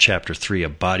the end of Chapter 3, a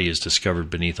body is discovered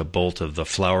beneath a bolt of the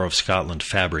Flower of Scotland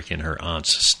fabric in her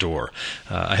aunt's store.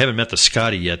 I haven't met the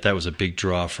Scotty yet. That was a big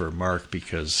draw for Mark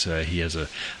because he has a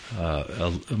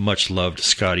a much-loved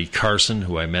Scotty Carson,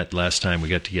 who I met last time we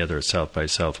got together at South by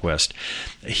Southwest.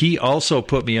 He also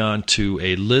put me on to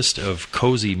a list of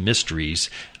cozy mysteries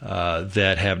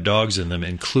that have dogs in them,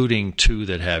 including 2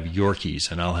 that have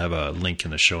Yorkies, and I'll have a link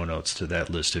in the show notes to that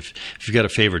list. If you've got a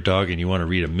favorite dog and you want to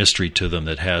read a mystery to them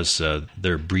that has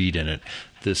their breed in it,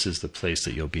 this is the place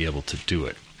that you'll be able to do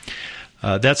it.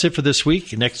 That's it for this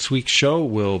week. Next week's show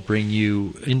will bring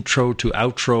you intro to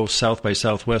outro South by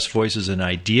Southwest Voices and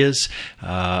Ideas.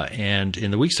 And in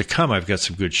the weeks to come, I've got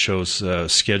some good shows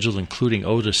scheduled, including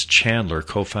Otis Chandler,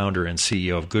 co-founder and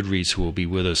CEO of Goodreads, who will be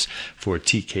with us for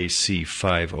TKC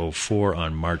 504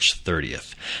 on March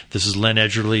 30th. This is Len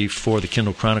Edgerly for the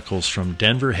Kindle Chronicles from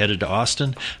Denver, headed to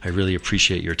Austin. I really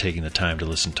appreciate your taking the time to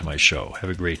listen to my show.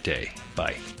 Have a great day.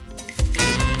 Bye.